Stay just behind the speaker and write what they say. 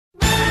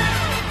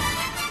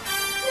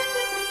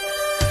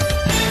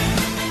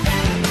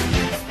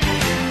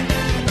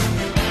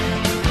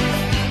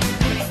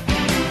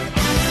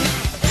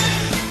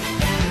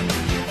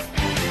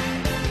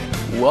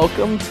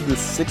Welcome to the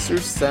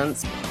Sixers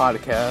Sense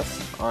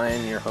podcast. I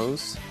am your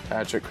host,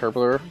 Patrick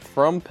Kerbler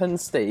from Penn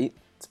State.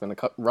 It's been a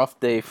rough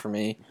day for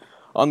me.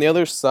 On the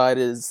other side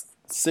is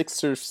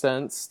Sixers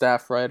Sense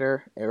staff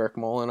writer Eric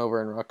Mullen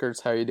over in Rutgers.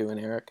 How are you doing,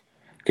 Eric?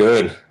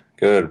 Good.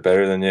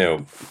 Better than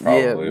you,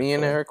 probably. Yeah, me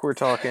and Eric were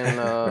talking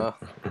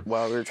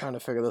while we were trying to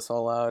figure this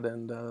all out,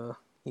 and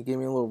he gave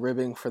me a little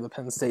ribbing for the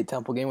Penn State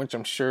Temple game, which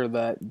I'm sure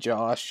that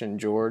Josh and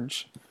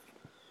George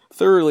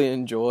thoroughly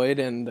enjoyed.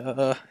 And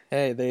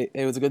hey,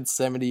 it was a good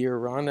 70-year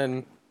run,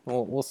 and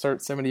we'll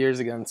start 70 years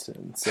again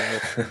soon. So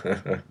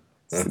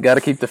got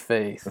to keep the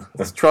faith.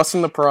 It's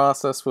trusting the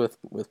process with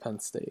Penn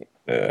State.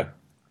 Yeah.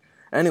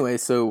 Anyway,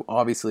 so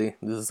obviously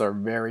this is our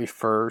very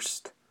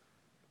first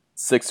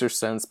Sixers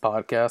Sense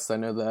podcast. I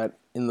know that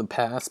in the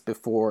past,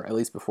 at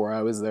least before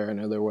I was there, I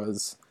know there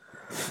was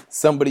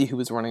somebody who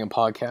was running a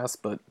podcast,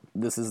 but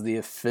this is the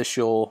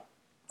official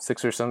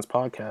Sixers Sense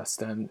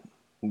podcast, and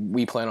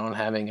we plan on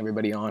having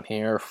everybody on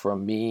here,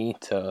 from me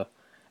to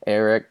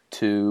Eric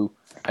to,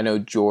 I know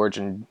George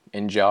and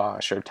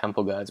Josh are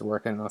Temple guys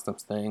working on some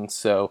things.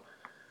 So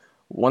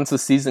once the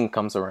season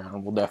comes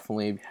around, we'll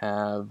definitely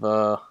have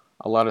a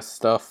lot of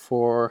stuff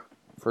for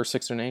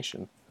Sixer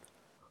Nation.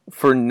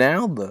 For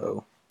now,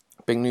 though,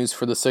 big news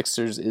for the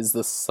Sixers is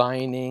the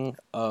signing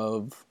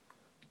of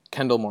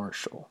Kendall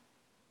Marshall.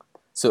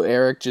 So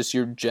Eric, just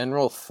your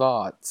general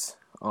thoughts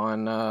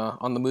on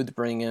the move to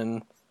bring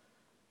in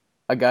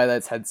a guy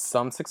that's had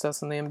some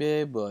success in the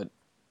NBA, but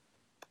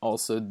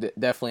also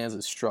definitely has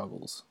his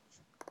struggles.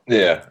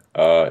 Yeah.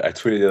 I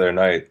tweeted the other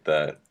night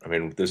that,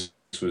 there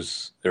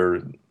was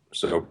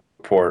a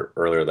report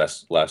earlier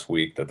last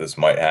week that this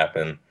might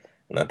happen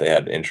and that they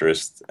had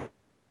interest.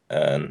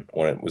 And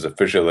when it was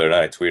official the other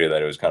night, I tweeted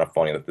that it was kind of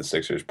funny that the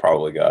Sixers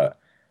probably got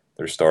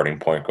their starting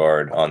point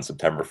guard on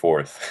September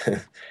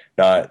 4th.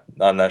 Not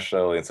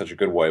necessarily in such a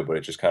good way, but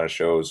it just kind of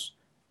shows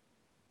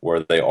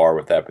where they are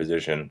with that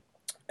position.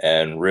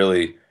 And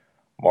really,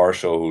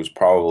 Marshall, who's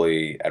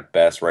probably at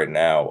best right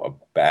now a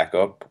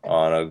backup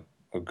on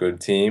a good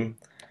team,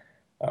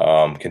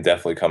 can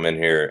definitely come in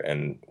here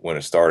and win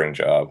a starting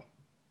job.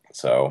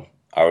 So,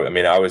 I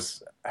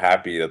was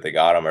happy that they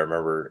got him. I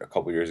remember a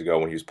couple years ago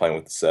when he was playing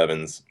with the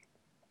Sevens,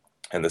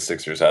 and the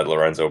Sixers had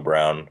Lorenzo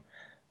Brown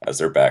as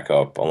their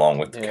backup, along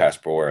with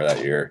Casper Ware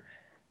that year.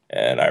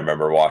 And I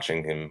remember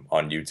watching him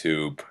on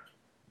YouTube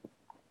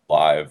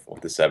live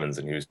with the Sevens,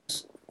 and he was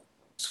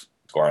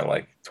scoring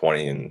like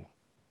 20 and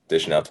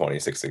dishing out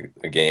 26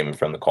 a game in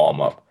front of the call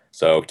him up.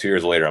 So 2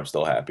 years later, I'm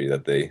still happy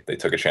that they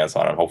took a chance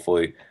on him.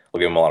 Hopefully, they'll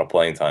give him a lot of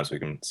playing time so we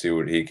can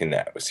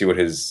see what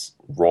his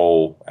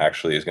role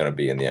actually is going to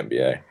be in the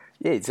NBA.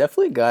 Yeah, he's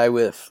definitely a guy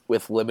with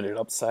limited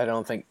upside. I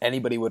don't think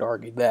anybody would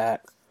argue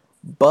that.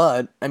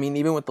 But,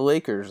 even with the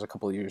Lakers a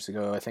couple of years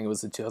ago, I think it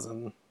was the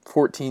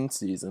 2014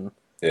 season.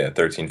 Yeah,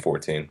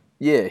 13-14.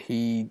 Yeah,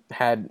 he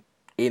had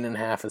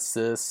 8.5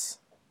 assists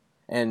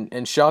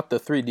and shot the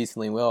three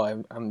decently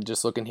well. I'm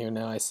just looking here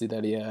now. I see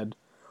that he had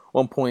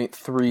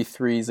 1.3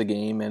 threes a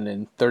game and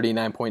in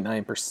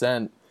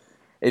 39.9%.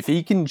 If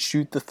he can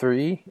shoot the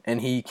three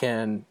and he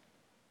can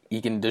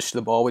dish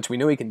the ball, which we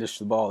know he can dish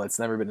the ball, that's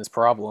never been his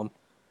problem.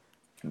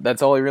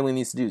 That's all he really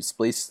needs to do: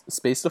 space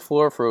the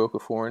floor for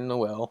Okafor and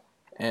Noel,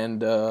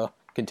 and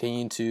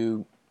continue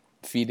to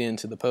feed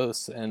into the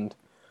posts. And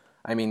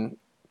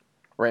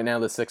right now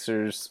the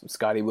Sixers,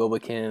 Scottie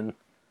Wilbekin,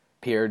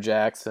 Pierre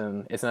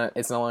Jackson, it's not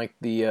like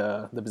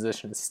the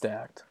position is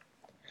stacked.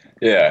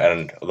 Yeah,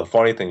 and the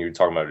funny thing you were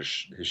talking about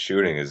his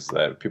shooting is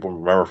that people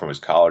remember from his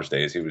college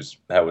days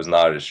that was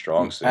not his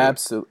strong suit.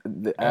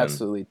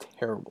 Absolutely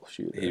terrible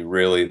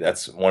shooter.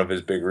 That's one of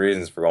his big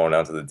reasons for going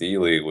down to the D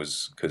League,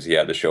 was because he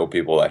had to show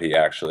people that he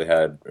actually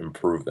had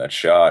improved that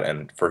shot.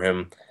 And for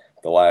him,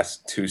 the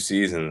last 2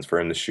 seasons, for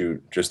him to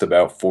shoot just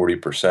about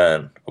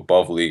 40%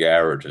 above league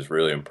average is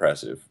really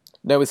impressive.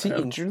 Now, was he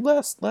injured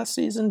last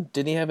season?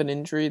 Did he have an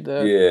injury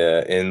that?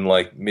 Yeah, in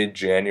like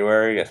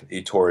mid-January,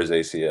 he tore his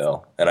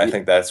ACL, and I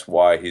think that's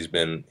why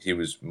he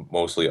was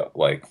mostly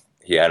like,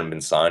 he hadn't been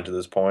signed to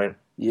this point.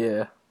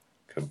 Yeah,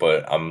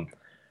 but Do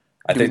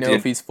we know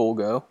if he's full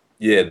go?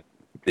 Yeah,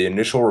 the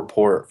initial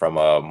report from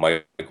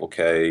Michael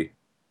K.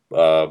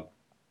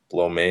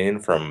 Blomain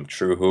from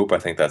True Hoop, I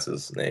think that's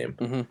his name.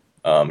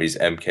 Mm-hmm. He's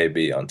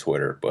MKB on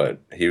Twitter, but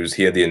he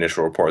had the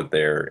initial report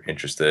they're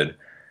interested,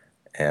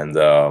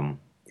 and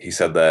he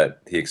said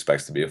that he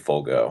expects to be a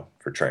full go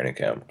for training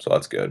camp, so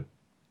that's good.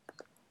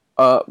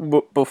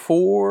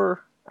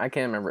 Before, I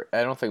can't remember.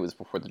 I don't think it was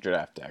before the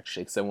draft,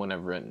 actually, because I wouldn't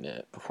have written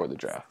it before the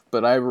draft.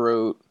 But I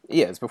wrote,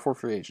 it's before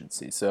free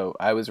agency. So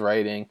I was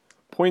writing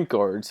point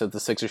guards that the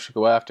Sixers should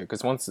go after,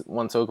 because once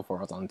Okafor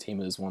was on the team,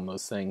 it was one of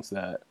those things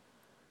that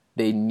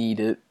they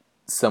needed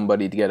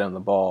somebody to get on the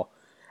ball.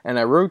 And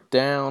I wrote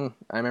down,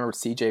 I remember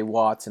C.J.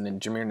 Watson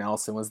and Jameer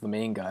Nelson was the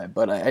main guy.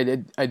 But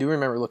I do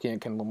remember looking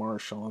at Kendall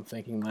Marshall and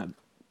thinking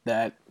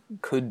that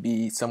could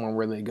be somewhere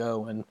where they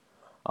go, and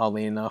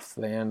oddly enough,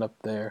 they end up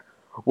there.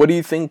 What do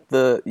you think?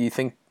 You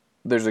think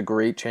there's a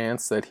great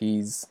chance that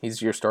he's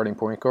your starting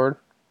point guard?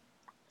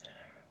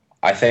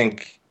 I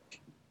think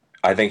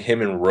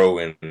him and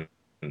Rowan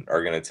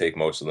are going to take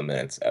most of the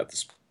minutes at the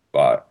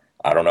spot.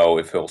 I don't know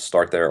if he'll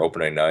start there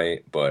opening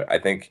night, but I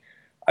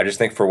just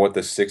think for what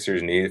the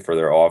Sixers need for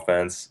their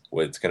offense,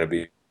 it's going to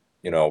be,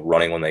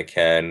 running when they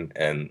can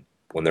and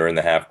when they're in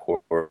the half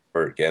court,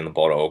 getting the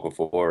ball to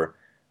Okafor.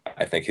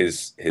 I think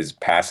his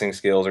passing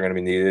skills are going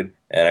to be needed.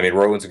 And I mean,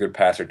 Rowan's a good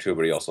passer too,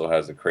 but he also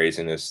has the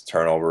craziness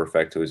turnover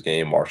effect to his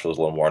game. Marshall's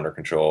a little more under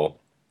control.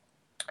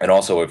 And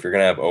also, if you're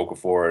going to have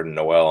Okafor and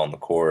Noel on the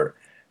court,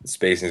 the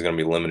spacing is going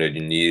to be limited.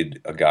 You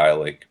need a guy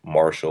like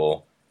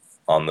Marshall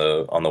on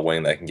the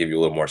wing that can give you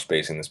a little more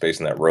spacing, the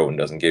spacing that Rowan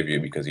doesn't give you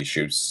because he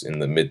shoots in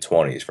the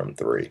mid-20s from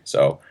three.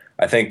 So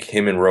I think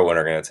him and Rowan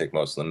are going to take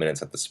most of the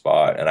minutes at the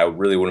spot, and I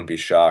really wouldn't be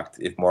shocked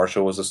if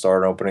Marshall was a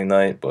start opening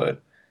night,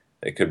 but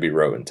it could be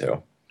Rowan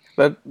too.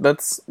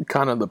 That's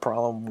kind of the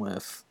problem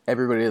with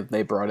everybody that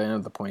they brought in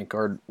at the point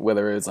guard,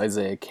 whether it's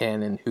Isaiah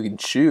Cannon, who can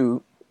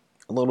shoot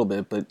a little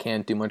bit but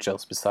can't do much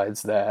else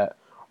besides that.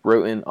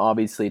 Roten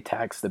obviously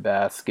attacks the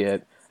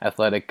basket,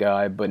 athletic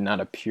guy, but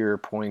not a pure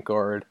point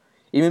guard.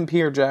 Even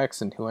Pierre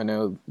Jackson, who I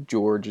know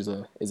George is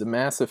a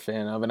massive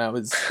fan of, and I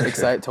was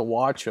excited to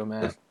watch him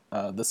at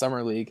the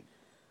summer league.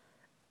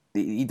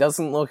 He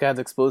doesn't look as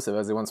explosive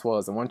as he once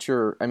was, and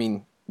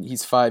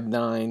he's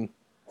 5'9",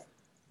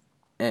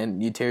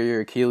 and you tear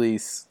your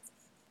Achilles,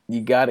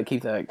 you got to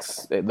keep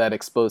that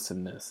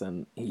explosiveness,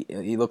 and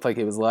he looked like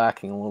he was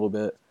lacking a little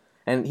bit.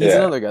 And he's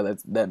another guy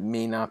that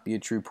may not be a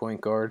true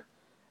point guard.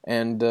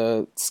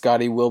 And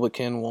Scotty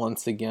Wilbekin,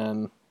 once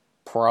again,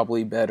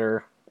 probably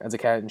better as a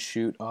catch and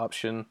shoot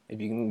option. If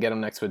you can get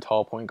him next to a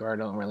tall point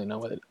guard, I don't really know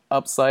what the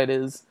upside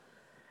is.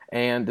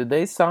 And did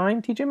they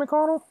sign TJ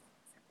McConnell?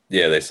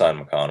 Yeah, they signed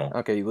McConnell.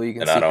 Okay, well, you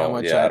can see how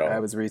much I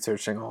was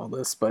researching all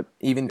this. But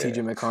even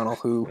TJ McConnell,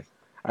 who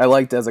I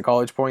liked as a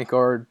college point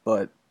guard,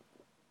 but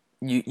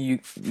you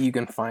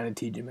can find a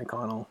TJ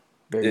McConnell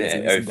very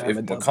easily. If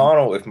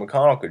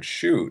McConnell could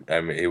shoot,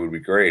 I mean, it would be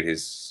great.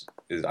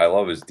 I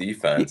love his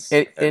defense,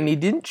 and he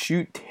didn't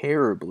shoot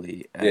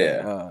terribly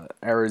at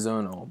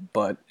Arizona,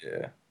 but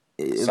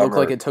it looked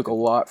like it took a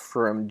lot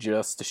for him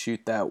just to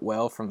shoot that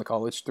well from the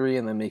college three,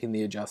 and then making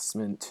the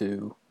adjustment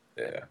to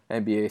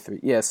NBA three.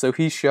 Yeah, so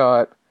he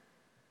shot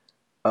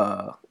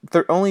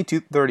only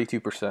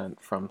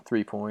 32% from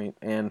 3-point,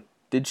 and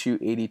did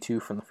shoot 82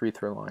 from the free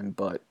throw line,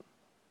 but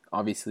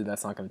obviously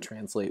that's not going to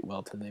translate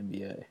well to the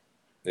NBA.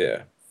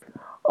 Yeah.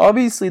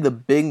 Obviously, the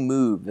big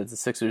move that the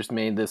Sixers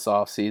made this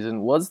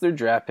offseason was their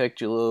draft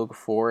pick,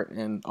 Noel-Okafor,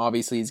 and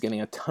obviously he's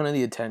getting a ton of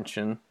the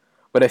attention.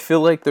 But I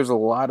feel like there's a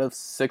lot of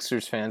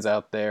Sixers fans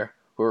out there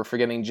who are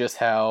forgetting just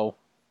how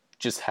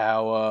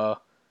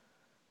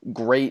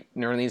great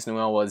Nerlens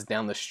Noel was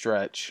down the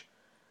stretch.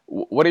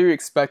 What are you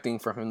expecting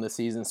from him this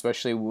season,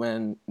 especially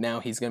when now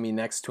he's going to be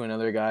next to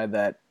another guy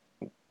that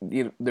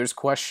there's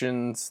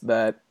questions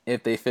that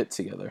if they fit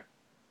together?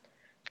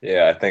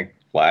 Yeah, I think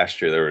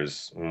last year there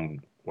was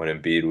when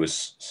Embiid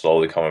was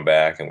slowly coming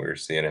back and we were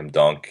seeing him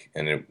dunk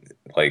and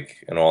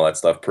all that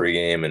stuff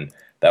pregame, and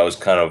that was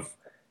kind of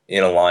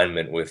in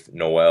alignment with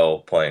Noel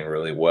playing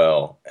really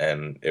well,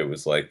 and it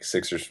was like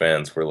Sixers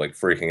fans were like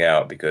freaking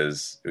out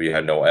because we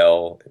had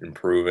Noel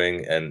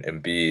improving and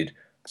Embiid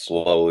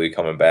slowly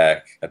coming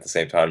back at the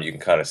same time. You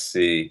can kind of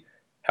see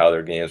how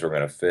their games were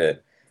going to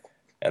fit,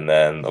 and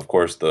then of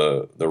course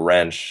the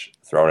wrench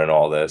thrown in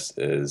all this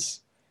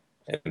is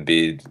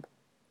Embiid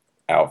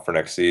out for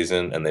next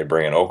season, and they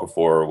bring in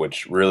Okafor,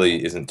 which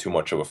really isn't too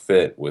much of a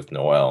fit with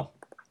Noel.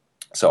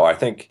 So I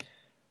think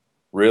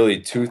really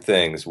two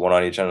things, one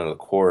on each end of the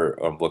court,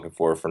 I'm looking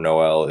for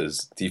Noel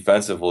is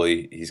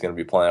defensively, he's going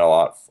to be playing a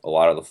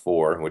lot of the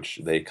four, which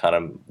they kind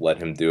of let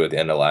him do at the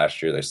end of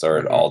last year. They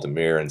started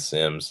Aldemir and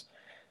Sims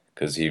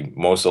because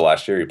most of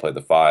last year he played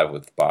the five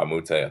with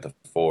Bahamute at the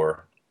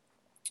four.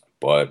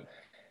 But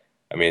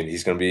I mean,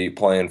 he's going to be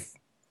playing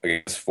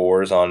against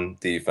fours on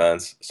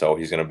defense, so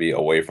he's going to be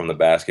away from the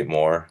basket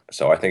more.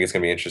 So I think it's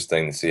going to be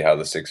interesting to see how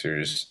the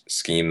Sixers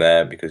scheme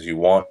that, because you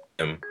want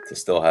him to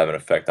still have an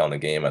effect on the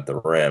game at the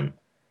rim,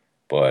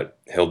 but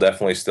he'll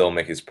definitely still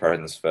make his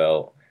presence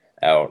felt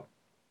out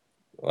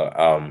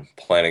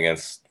playing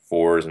against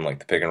fours in like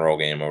the pick and roll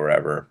game or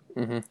whatever.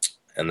 Mm-hmm.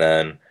 And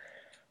then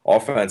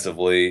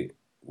offensively,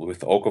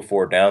 with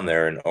Okafor down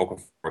there, and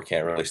Okafor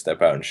can't really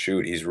step out and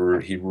shoot,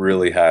 he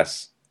really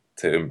has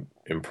to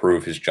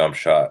improve his jump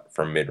shot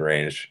from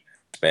mid-range,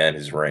 expand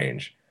his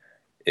range.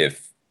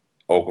 If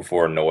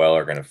Okafor and Noel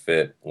are going to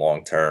fit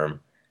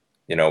long-term,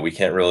 we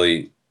can't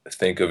really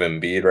think of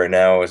Embiid right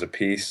now as a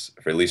piece,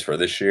 at least for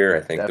this year.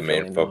 I think Definitely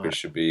the main focus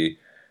should be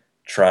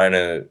trying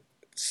to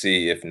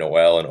see if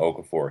Noel and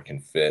Okafor can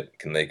fit.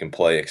 They can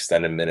play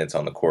extended minutes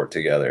on the court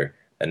together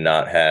and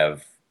not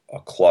have a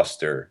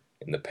cluster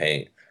in the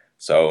paint.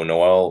 So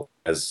Noel,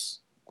 as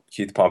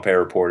Keith Pompey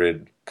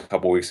reported a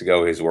couple weeks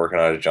ago, he's working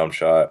on his jump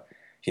shot.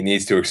 He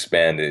needs to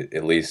expand it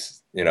at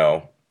least,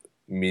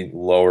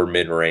 lower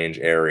mid-range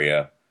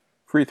area.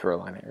 Free throw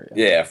line area.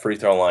 Yeah, free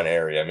throw line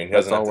area. I mean, he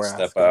doesn't have to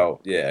step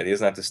out. Yeah, he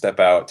doesn't have to step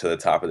out to the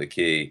top of the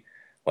key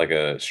like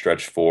a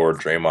stretch four,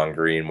 Draymond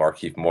Green,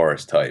 Markieff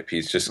Morris type.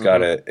 He's just got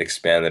to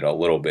expand it a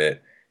little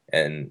bit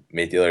and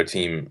make the other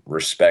team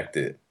respect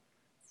it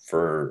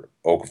for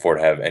Okafor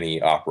to have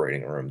any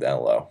operating room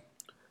down low.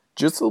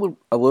 Just a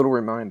little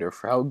reminder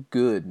for how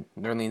good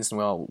Nerlens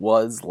Noel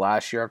was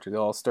last year after the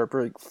All-Star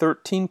break.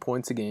 13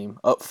 points a game,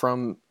 up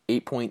from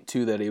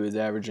 8.2 that he was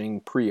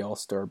averaging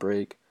pre-All-Star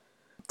break.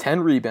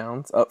 10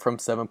 rebounds, up from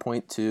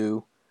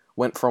 7.2.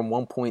 Went from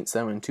 1.7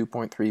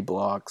 2.3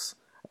 blocks.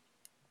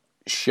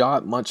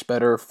 Shot much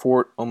better,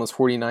 almost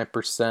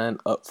 49%,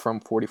 up from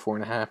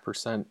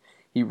 44.5%.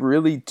 He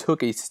really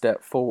took a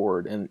step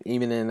forward, and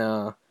even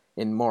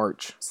in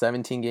March,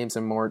 17 games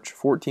in March,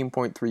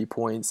 14.3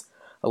 points,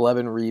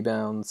 11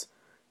 rebounds,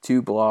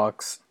 2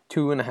 blocks,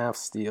 2.5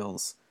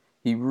 steals.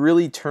 He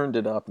really turned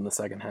it up in the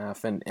second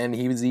half, and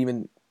he was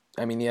even.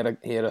 I mean, he had a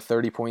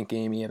 30-point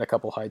game. He had a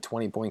couple high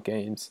 20-point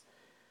games.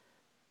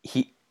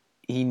 He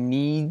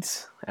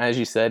needs, as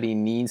you said, he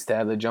needs to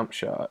have the jump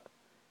shot.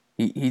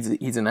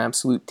 He's an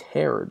absolute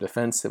terror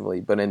defensively,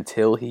 but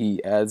until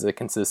he adds a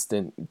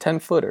consistent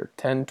 10-footer,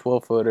 10,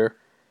 12-footer,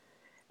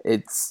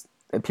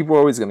 people are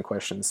always going to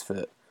question his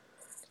fit.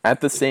 At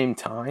the same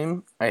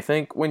time, I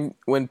think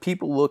when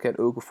people look at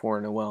Okafor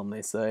and Noel and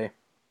they say,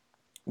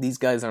 these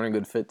guys aren't a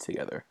good fit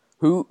together,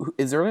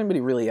 is there anybody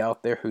really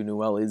out there who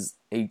Noel is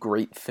a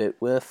great fit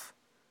with?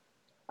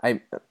 I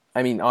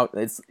mean,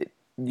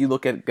 you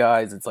look at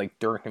guys, it's like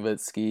Dirk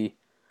Nowitzki,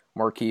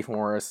 Markieff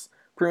Morris.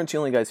 Pretty much the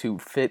only guys who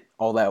fit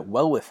all that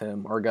well with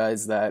him are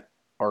guys that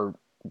are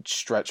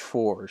stretch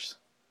fours.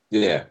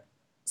 Yeah,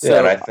 So,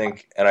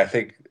 and I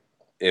think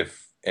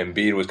if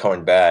Embiid was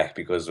coming back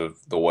because of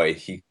the way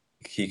he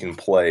can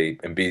play,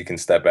 Embiid can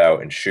step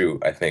out and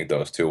shoot, I think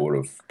those two would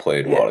have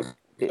played well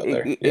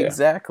together.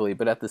 Exactly,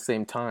 but at the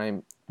same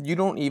time, you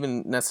don't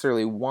even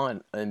necessarily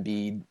want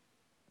Embiid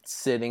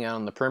sitting out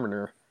on the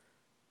perimeter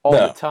all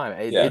the time.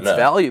 It's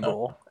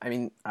valuable. No. I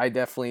mean, I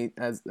definitely,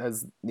 as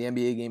the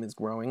NBA game is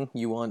growing,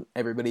 you want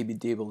everybody to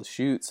be able to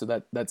shoot, so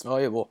that's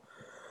valuable.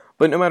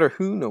 But no matter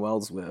who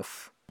Noel's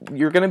with,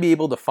 you're going to be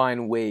able to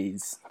find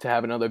ways to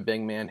have another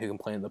big man who can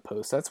play in the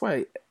post. That's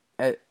why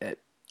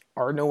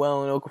are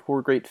Noel and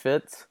Okafor great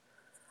fits?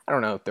 I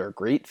don't know if they're a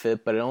great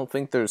fit, but I don't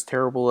think they're as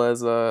terrible as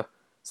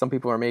some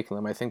people are making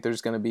them. I think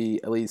there's going to be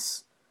at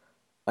least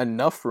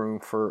enough room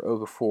for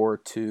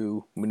Okafor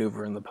to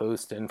maneuver in the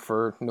post and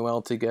for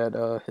Noel to get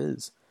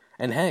his.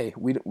 And hey,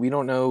 we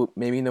don't know.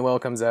 Maybe Noel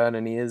comes out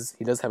and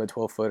he does have a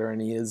 12-footer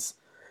and he is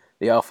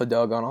the alpha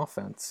dog on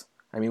offense.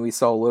 I mean, we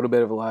saw a little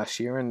bit of it last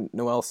year, and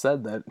Noel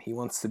said that he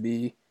wants to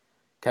be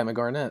Kevin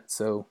Garnett.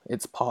 So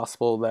it's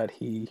possible that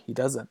he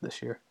does that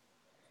this year.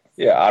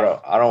 Yeah, I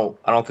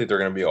don't think they're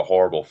going to be a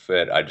horrible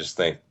fit. I just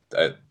think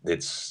that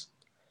it's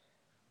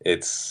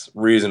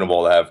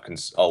reasonable to have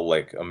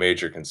a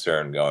major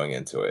concern going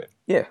into it.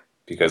 Yeah.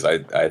 Because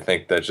I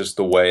think that's just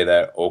the way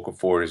that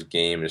Okafor's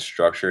game is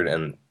structured,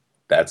 and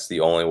that's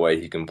the only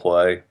way he can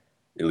play.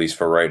 At least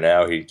for right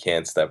now, he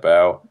can't step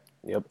out.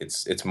 Yep.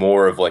 It's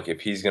more of like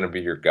if he's going to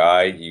be your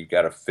guy, you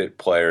got to fit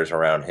players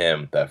around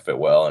him that fit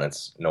well,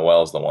 and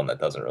Noel's the one that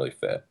doesn't really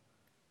fit.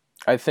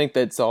 I think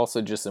that's also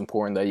just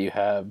important that you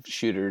have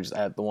shooters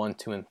at the 1,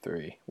 2, and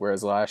 3.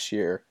 Whereas last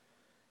year,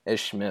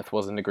 Ish Smith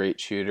wasn't a great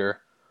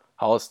shooter.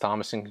 Hollis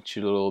Thomason could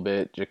shoot a little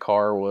bit.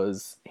 Jakar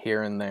was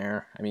here and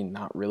there. I mean,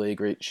 not really a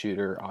great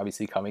shooter.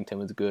 Obviously, Covington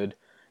was good.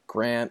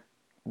 Grant,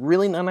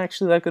 really not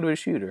actually that good of a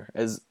shooter.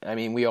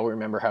 We all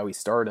remember how he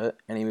started,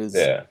 and he was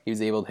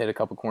able to hit a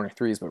couple corner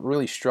threes, but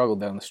really struggled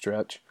down the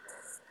stretch.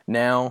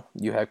 Now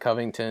you have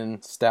Covington,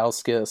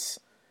 Stauskas,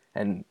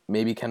 and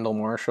maybe Kendall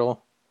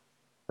Marshall.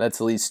 That's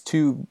at least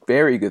 2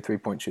 very good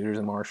three-point shooters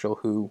in Marshall,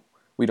 who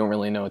we don't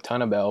really know a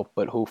ton about,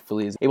 but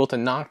hopefully is able to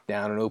knock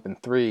down an open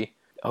 3.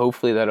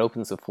 Hopefully that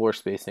opens the floor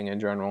spacing in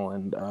general,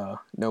 and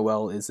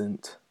Noel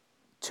isn't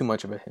too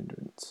much of a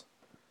hindrance.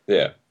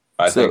 Yeah,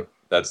 I think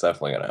that's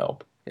definitely going to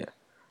help. Yeah.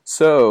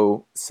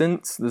 So,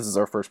 since this is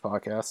our first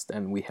podcast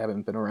and we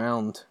haven't been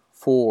around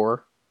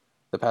for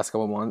the past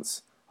couple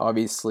months,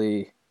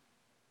 obviously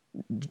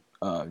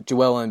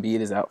Joel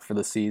Embiid is out for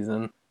the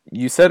season.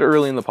 You said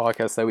early in the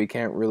podcast that we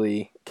can't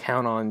really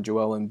count on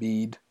Joel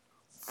Embiid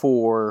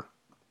for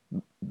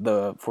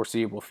the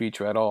foreseeable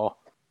future at all.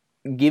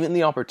 Given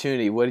the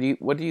opportunity, what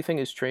do you think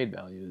his trade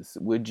value is?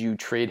 Would you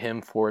trade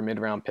him for a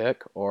mid-round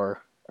pick,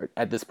 or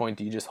at this point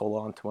do you just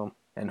hold on to him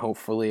and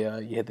hopefully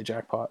you hit the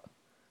jackpot?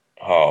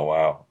 Oh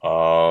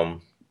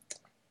wow,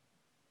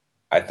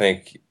 I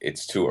think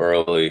it's too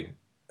early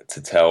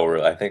to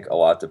tell. I think a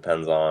lot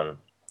depends on.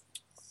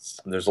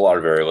 There's a lot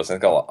of variables. I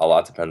think a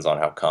lot depends on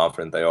how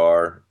confident they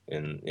are,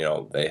 and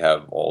they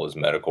have all his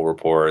medical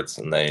reports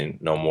and they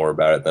know more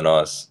about it than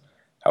us.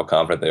 How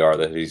confident they are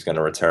that he's going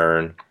to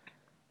return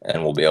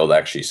and will be able to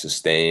actually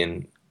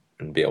sustain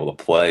and be able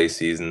to play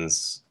season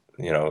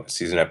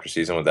after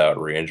season without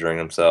re-injuring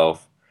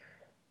himself.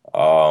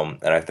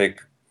 And I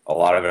think a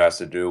lot of it has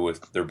to do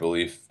with their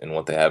belief in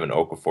what they have in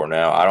Okafor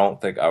now. I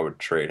don't think I would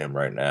trade him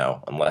right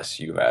now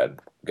unless you had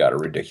got a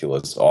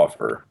ridiculous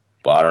offer.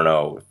 But I don't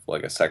know,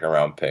 like a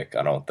second-round pick,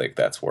 I don't think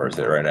that's worth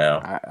it right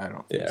now. I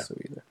don't think so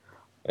either.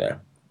 Yeah.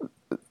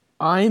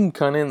 I'm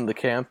kind of in the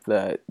camp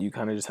that you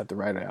kind of just have to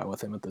ride it out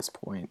with him at this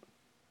point.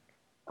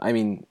 I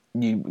mean,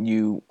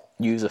 you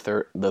use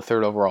the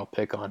third overall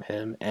pick on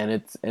him, and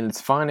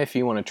it's fine if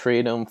you want to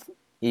trade him,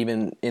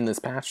 even in this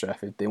past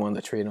draft, if they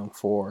wanted to trade him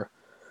for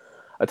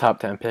a top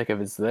 10 pick if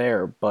it's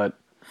there. But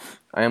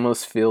I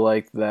almost feel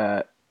like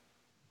that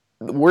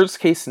the worst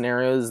case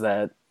scenario is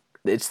that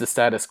it's the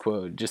status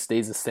quo, it just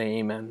stays the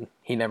same, and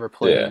he never Yeah,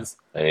 plays.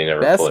 and he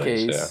never Best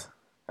plays. Yeah. case,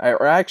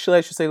 or actually,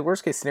 I should say the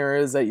worst case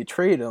scenario is that you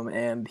trade him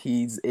and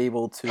he's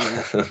able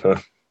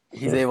to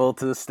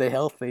stay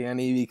healthy and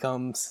he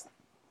becomes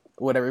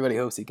what everybody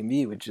hopes he can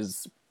be, which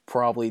is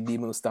probably the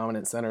most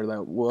dominant center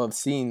that we'll have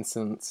seen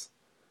since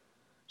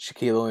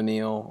Shaquille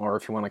O'Neal, or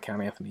if you want to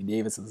count Anthony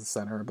Davis as a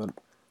center, but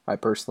I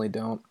personally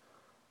don't.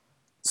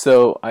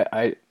 So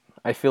I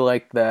feel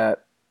like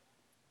that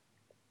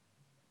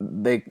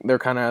they're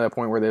kind of at a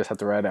point where they just have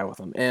to ride out with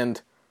him.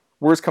 And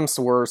worst comes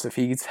to worst, if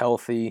he's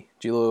healthy,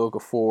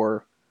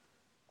 Noel-Okafor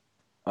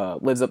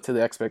lives up to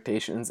the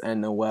expectations,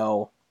 and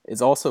Noel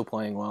is also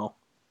playing well.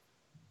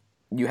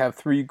 You have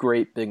three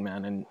great big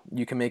men, and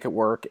you can make it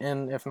work.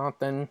 And if not,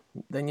 then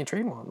you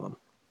trade one of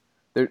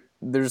them.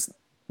 There's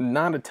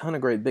not a ton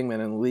of great big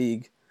men in the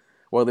league.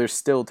 Well, there's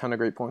still a ton of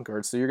great point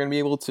guards, so you're going to be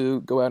able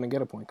to go out and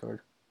get a point guard.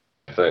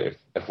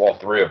 If all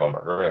three of them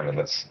are great, I mean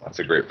that's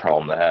a great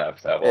problem to have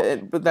all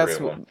But three of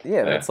them.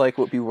 that's like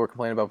what people were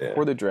complaining about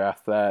before the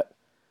draft. That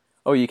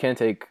you can't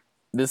take.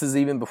 This is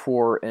even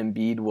before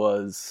Embiid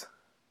was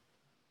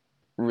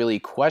really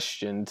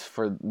questioned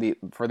for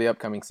the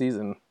upcoming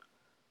season.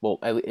 Well,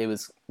 it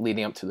was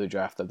leading up to the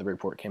draft that the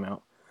report came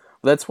out.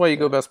 But that's why you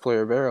go best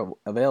player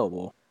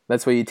available.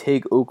 That's why you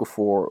take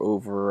Okafor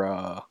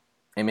over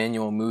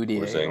Emmanuel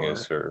Mudiay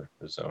or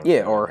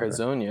Hazonia. Or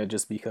Hazonia,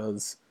 just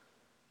because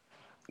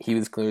he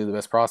was clearly the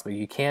best prospect.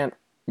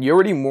 You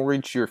already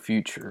mortgaged your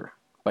future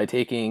by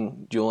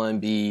taking Joel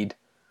Embiid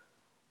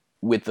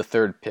with the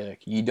third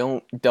pick. You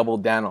don't double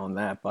down on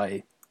that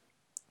by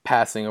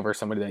passing over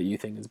somebody that you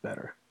think is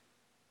better.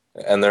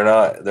 And they're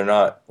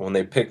not when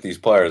they pick these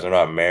players, they're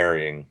not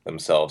marrying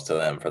themselves to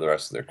them for the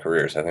rest of their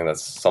careers. I think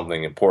that's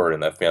something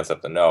important that fans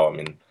have to know. I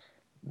mean,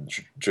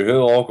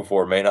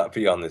 Noel-Okafor may not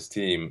be on this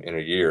team in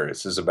a year.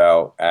 This is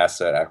about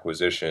asset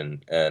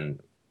acquisition and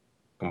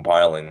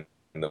compiling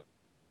the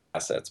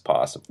assets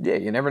possible. Yeah,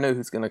 you never know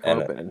who's going to come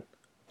up in.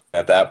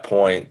 At that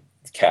point,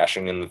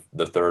 cashing in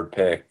the third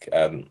pick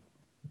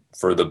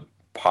for the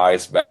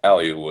highest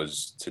value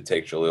was to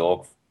take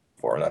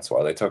Noel-Okafor, and that's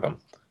why they took him.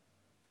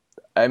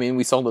 I mean,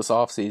 we saw this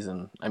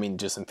offseason. I mean,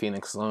 just in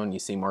Phoenix alone, you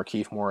see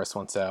Markieff Morris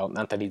wants out.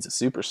 Not that he's a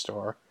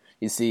superstar.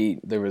 You see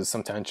there was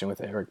some tension with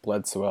Eric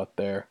Bledsoe out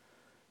there.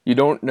 You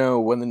don't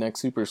know when the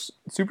next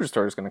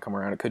superstar is going to come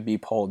around. It could be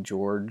Paul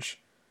George,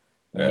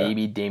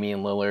 maybe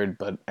Damian Lillard,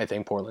 but I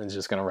think Portland's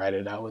just going to ride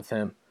it out with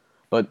him.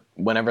 But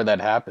whenever that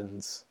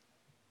happens,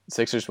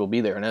 Sixers will be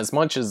there. And as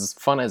much as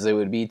fun as it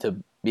would be to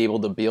be able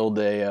to build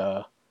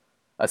a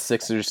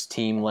Sixers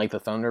team like the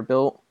Thunder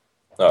built,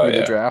 through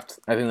the draft,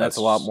 I think that's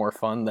a lot more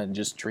fun than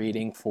just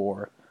trading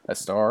for a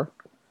star.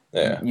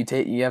 Yeah,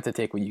 you have to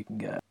take what you can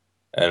get.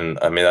 And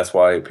I mean that's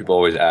why people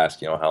always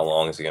ask, how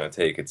long is it going to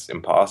take? It's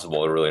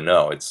impossible to really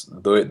know.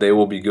 They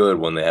will be good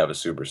when they have a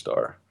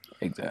superstar.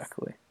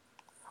 Exactly.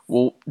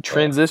 Well,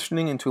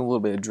 transitioning into a little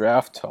bit of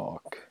draft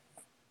talk.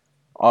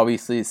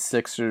 Obviously,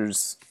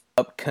 Sixers'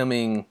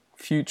 upcoming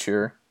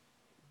future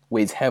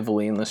weighs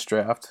heavily in this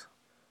draft,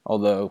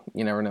 although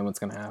you never know what's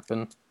going to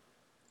happen.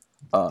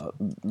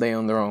 They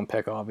own their own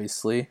pick,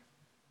 obviously.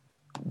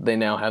 They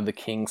now have the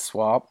Kings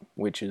swap,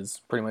 which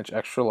is pretty much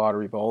extra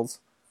lottery balls.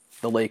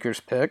 The Lakers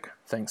pick,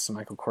 thanks to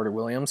Michael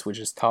Carter-Williams, which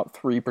is top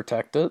 3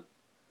 protected.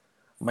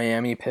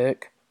 Miami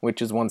pick,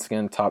 which is once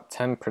again top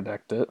 10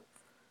 protected.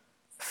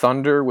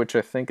 Thunder, which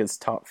I think is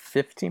top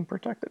 15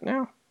 protected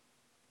now.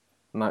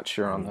 I'm not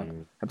sure on that.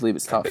 I believe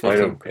it's top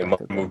 15 protected. It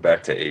might move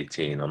back to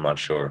 18. I'm not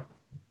sure.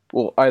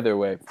 Well, either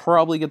way,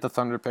 probably get the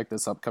Thunder pick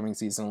this upcoming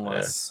season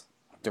unless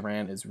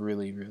Durant is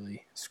really,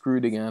 really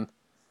screwed again.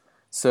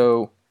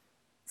 So,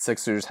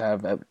 Sixers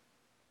have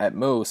at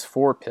most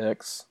 4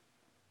 picks,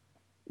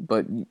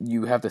 but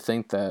you have to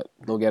think that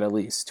they'll get at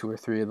least 2 or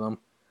 3 of them.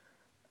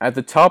 At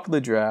the top of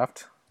the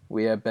draft,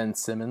 we have Ben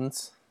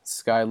Simmons,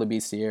 Sky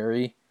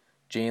Labissiere,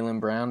 Jaylen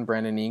Brown,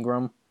 Brandon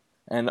Ingram,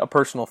 and a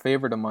personal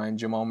favorite of mine,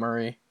 Jamal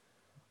Murray.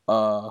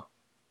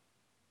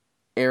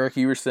 Eric,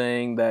 you were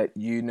saying that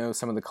you know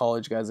some of the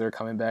college guys that are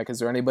coming back. Is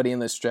there anybody in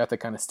this draft that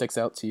kind of sticks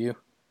out to you?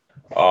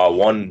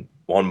 One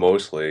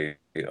mostly,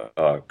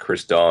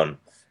 Chris Dunn,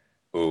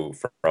 who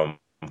from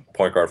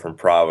point guard from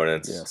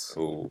Providence,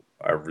 who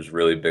I was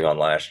really big on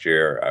last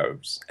year. I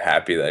was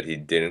happy that he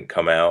didn't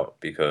come out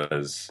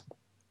because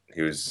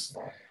he was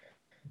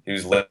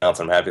let out.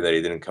 So I'm happy that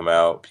he didn't come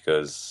out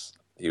because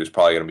he was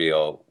probably going to be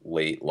a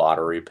late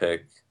lottery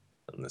pick,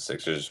 and the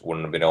Sixers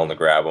wouldn't have been able to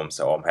grab him.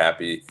 So I'm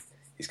happy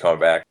he's coming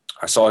back.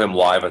 I saw him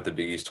live at the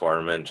Big East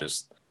tournament.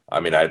 I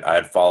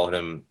had followed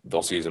him the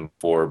whole season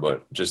before,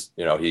 but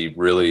he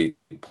really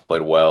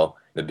played well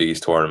in the Big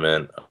East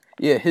tournament.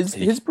 Yeah,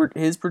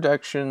 his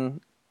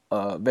production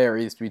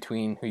varies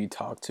between who you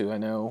talk to. I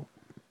know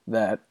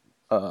that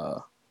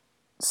the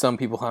some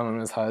people have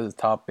him as high as a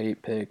top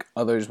 8 pick.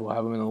 Others will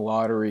have him in the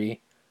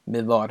lottery,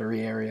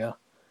 mid-lottery area.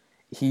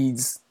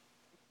 He's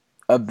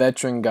a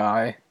veteran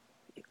guy.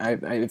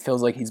 It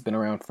feels like he's been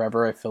around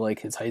forever. I feel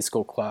like his high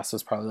school class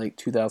was probably like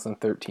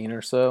 2013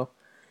 or so.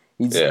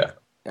 He's Yeah,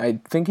 I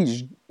think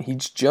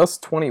he's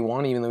just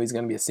 21, even though he's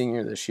going to be a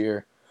senior this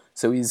year.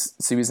 So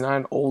he's not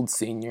an old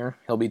senior.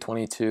 He'll be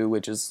 22,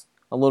 which is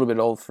a little bit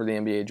old for the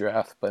NBA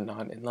draft, but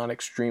not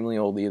extremely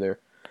old either.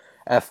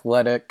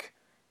 Athletic,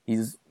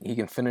 he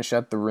can finish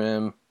at the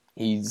rim.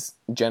 He's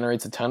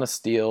generates a ton of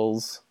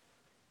steals.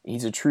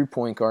 He's a true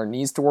point guard.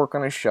 Needs to work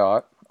on his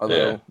shot, yeah,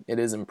 although it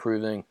is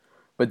improving.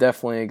 But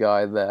definitely a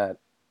guy that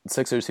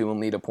Sixers who will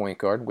need a point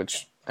guard,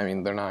 which I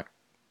mean they're not.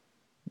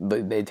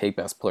 They take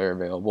best player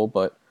available,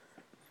 but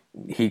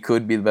he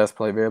could be the best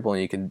player available,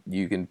 and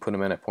you can put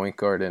him in at point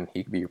guard, and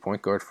he could be your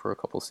point guard for a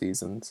couple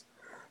seasons.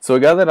 So a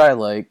guy that I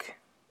like,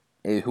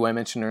 who I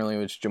mentioned earlier,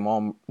 was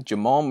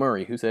Jamal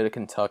Murray, who's out of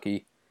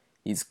Kentucky.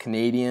 He's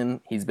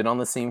Canadian. He's been on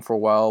the scene for a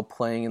while,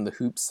 playing in the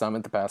Hoop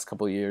Summit the past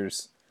couple of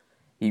years.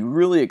 He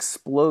really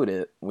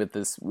exploded with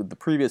the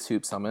previous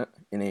Hoop Summit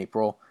in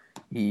April.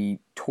 He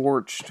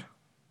torched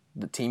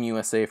the Team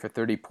USA for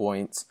 30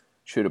 points,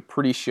 shot a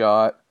pretty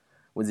shot,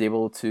 was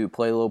able to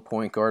play a little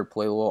point guard,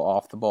 play a little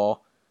off the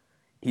ball.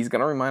 He's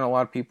going to remind a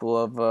lot of people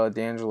of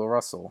D'Angelo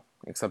Russell,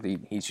 except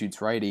he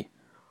shoots righty.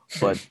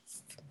 But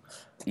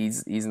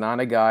he's not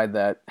a guy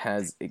that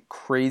has a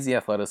crazy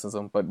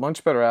athleticism, but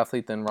much better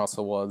athlete than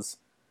Russell was.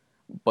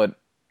 But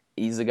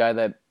he's a guy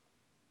that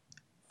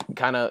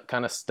kind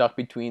of stuck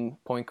between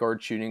point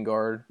guard, shooting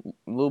guard, a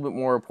little bit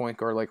more a point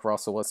guard like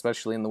Russell,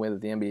 especially in the way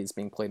that the NBA is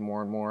being played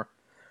more and more.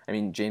 I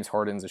mean, James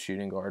Harden's a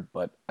shooting guard,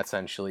 but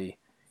essentially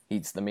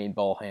he's the main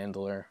ball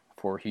handler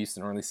for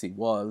Houston, or at least he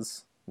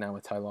was. Now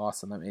with Ty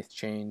Lawson, that may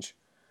change.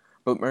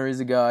 But Murray's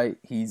a guy,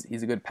 he's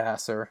a good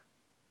passer.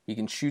 He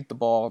can shoot the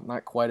ball,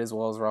 not quite as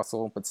well as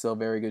Russell, but still a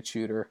very good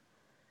shooter.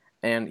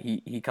 And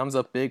he comes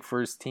up big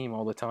for his team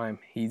all the time.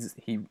 He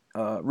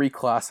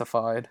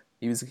reclassified.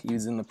 He was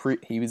in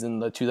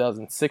the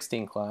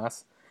 2016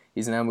 class.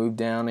 He's now moved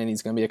down, and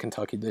he's going to be at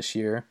Kentucky this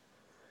year.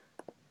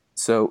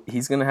 So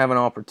he's going to have an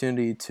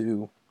opportunity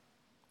to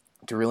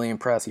really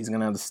impress. He's going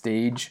to have the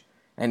stage,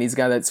 and he's a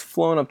guy that's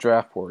flown up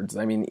draft boards.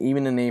 I mean,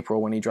 even in April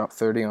when he dropped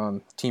 30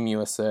 on Team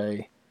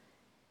USA,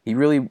 he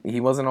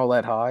wasn't all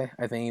that high.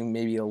 I think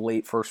maybe a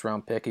late first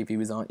round pick if he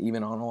was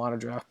even on a lot of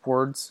draft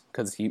boards,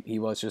 because he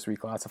was just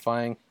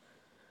reclassifying.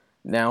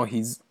 Now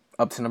he's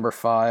up to number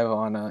 5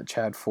 on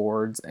Chad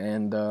Ford's,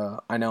 and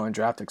I know in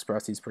Draft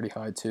Express he's pretty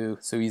high too.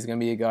 So he's going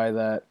to be a guy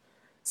that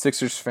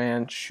Sixers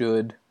fans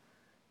should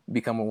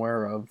become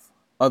aware of.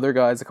 Other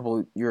guys, a couple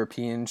of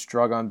Europeans,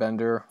 Dragan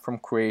Bender from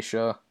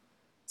Croatia,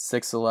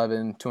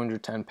 6'11",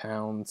 210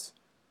 pounds.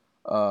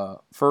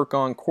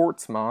 Furkan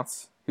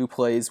Korkmaz, who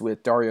plays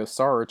with Dario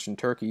Saric in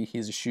Turkey.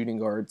 He's a shooting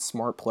guard,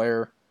 smart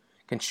player,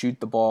 can shoot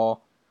the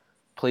ball,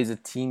 plays a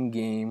team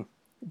game,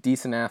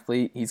 decent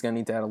athlete. He's going to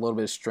need to add a little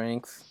bit of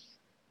strength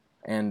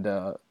and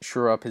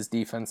shore up his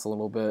defense a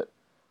little bit.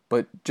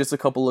 But just a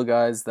couple of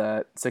guys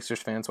that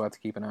Sixers fans will have to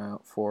keep an eye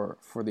out for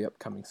the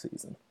upcoming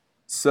season.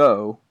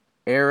 So,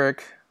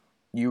 Eric,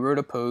 you wrote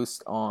a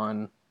post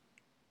on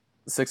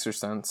Sixer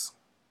Sense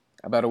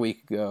about a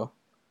week ago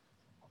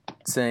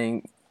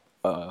saying,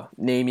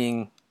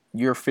 naming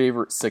your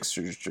favorite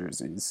Sixers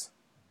jerseys.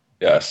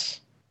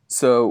 yes.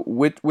 So,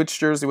 which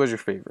jersey was your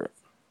favorite?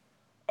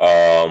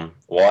 Well,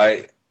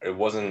 it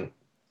wasn't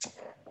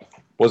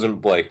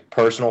like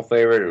personal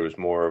favorite. It was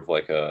more of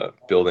like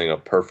building a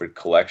perfect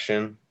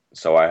collection.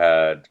 So I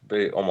had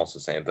almost the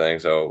same thing.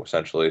 So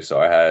essentially,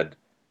 I had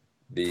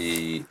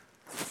the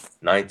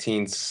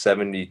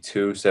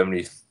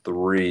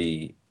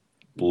 1972-73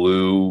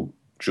 blue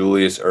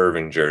Julius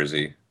Erving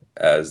jersey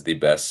as the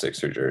best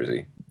Sixer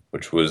jersey,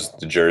 which was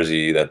the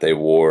jersey that they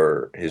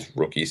wore his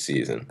rookie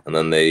season. And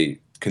then they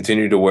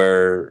continued to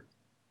wear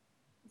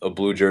a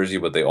blue jersey,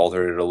 but they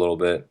altered it a little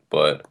bit.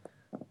 But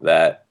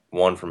that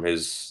one from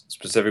his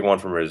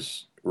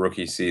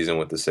rookie season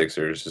with the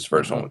Sixers, his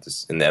 1st one with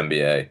this in the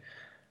NBA,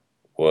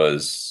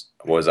 was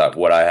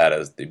what I had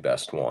as the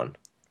best one.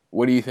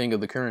 What do you think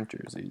of the current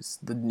jerseys,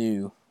 the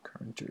new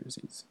current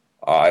jerseys?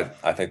 I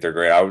think they're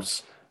great. I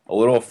was a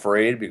little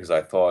afraid because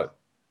I thought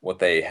what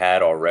they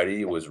had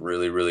already was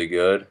really, really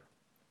good.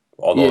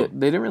 Although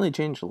they didn't really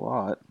change a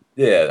lot.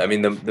 Yeah, I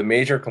mean the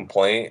major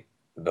complaint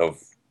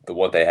of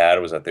what they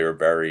had was that they were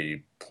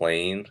very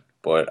plain,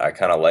 but I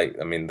kind of like.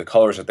 I mean the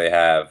colors that they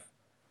have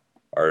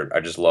I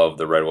just love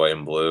the red, white,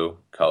 and blue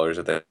colors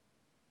that they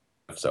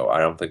have. So I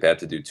don't think they have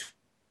to do too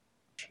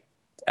much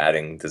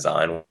adding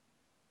design.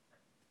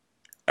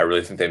 I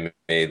really think they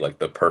made like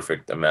the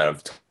perfect amount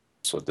of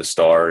with the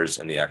stars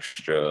and the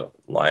extra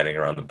lining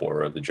around the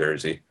border of the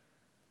jersey.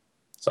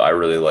 So I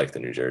really like the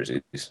new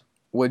jerseys.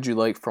 What'd you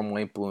like from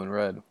white, blue, and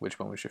red? Which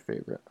one was your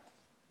favorite?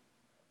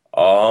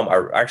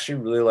 I actually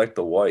really like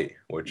the white,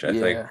 which I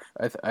think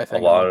I think I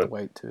like the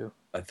white too.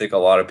 I think a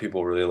lot of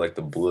people really like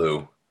the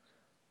blue,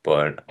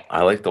 but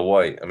I like the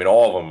white. I mean,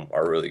 all of them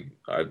are really.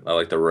 I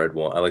like the red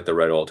one. I like the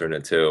red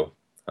alternate too.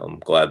 I'm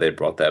glad they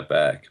brought that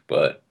back,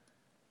 but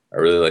I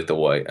really like the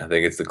white. I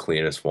think it's the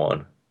cleanest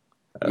one.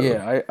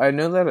 Yeah, I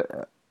know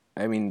that.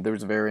 I mean,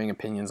 there's varying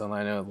opinions on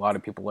that. I know a lot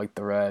of people like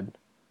the red.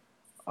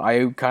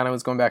 I kind of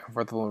was going back and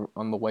forth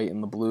on the white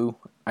and the blue.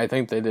 I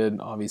think they did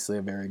obviously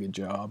a very good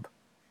job,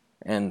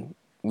 and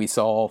we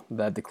saw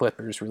that the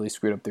Clippers really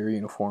screwed up their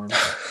uniforms.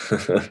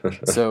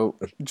 So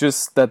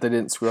just that they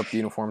didn't screw up the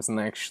uniforms and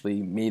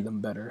actually made them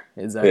better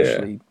is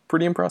actually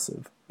pretty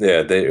impressive.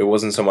 Yeah, it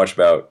wasn't so much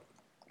about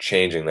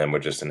changing them,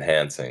 but just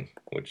enhancing,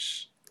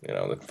 which,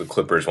 the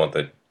Clippers want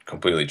the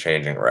completely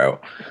changing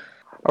route.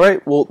 All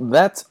right, well,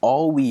 that's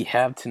all we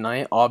have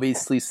tonight.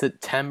 Obviously,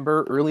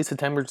 early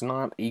September is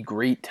not a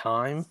great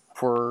time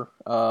for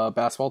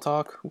basketball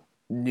talk.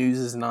 News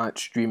is not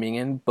streaming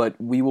in, but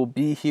we will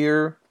be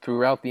here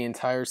throughout the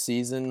entire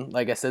season.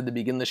 Like I said to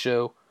begin the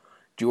show,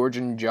 George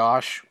and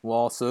Josh will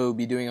also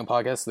be doing a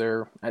podcast.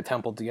 They're at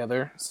Temple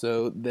together,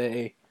 so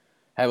they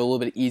have a little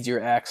bit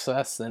easier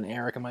access than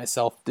Eric and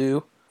myself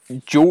do.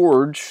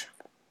 George,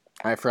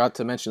 I forgot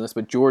to mention this,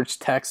 but George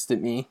texted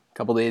me a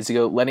couple days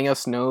ago letting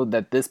us know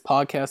that this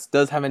podcast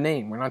does have a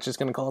name. We're not just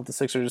going to call it the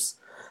Sixers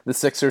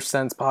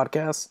Sense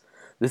Podcast.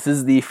 This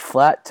is the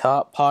Flat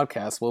Top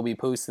Podcast. We'll be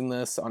posting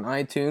this on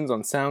iTunes,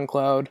 on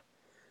SoundCloud,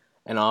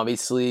 and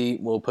obviously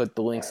we'll put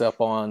the links up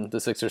on the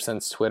Sixers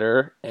Sense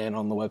Twitter and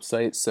on the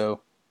website,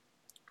 so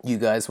you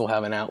guys will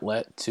have an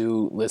outlet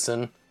to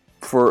listen.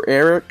 For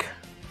Eric,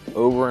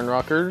 over in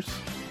Rutgers,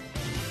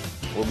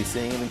 we'll be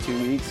seeing him in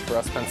 2 weeks. For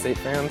us Penn State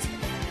fans,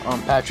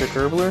 I'm Patrick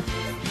Herbler.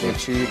 Make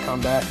sure you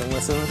come back and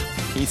listen.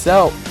 Peace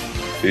out.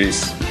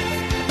 Peace.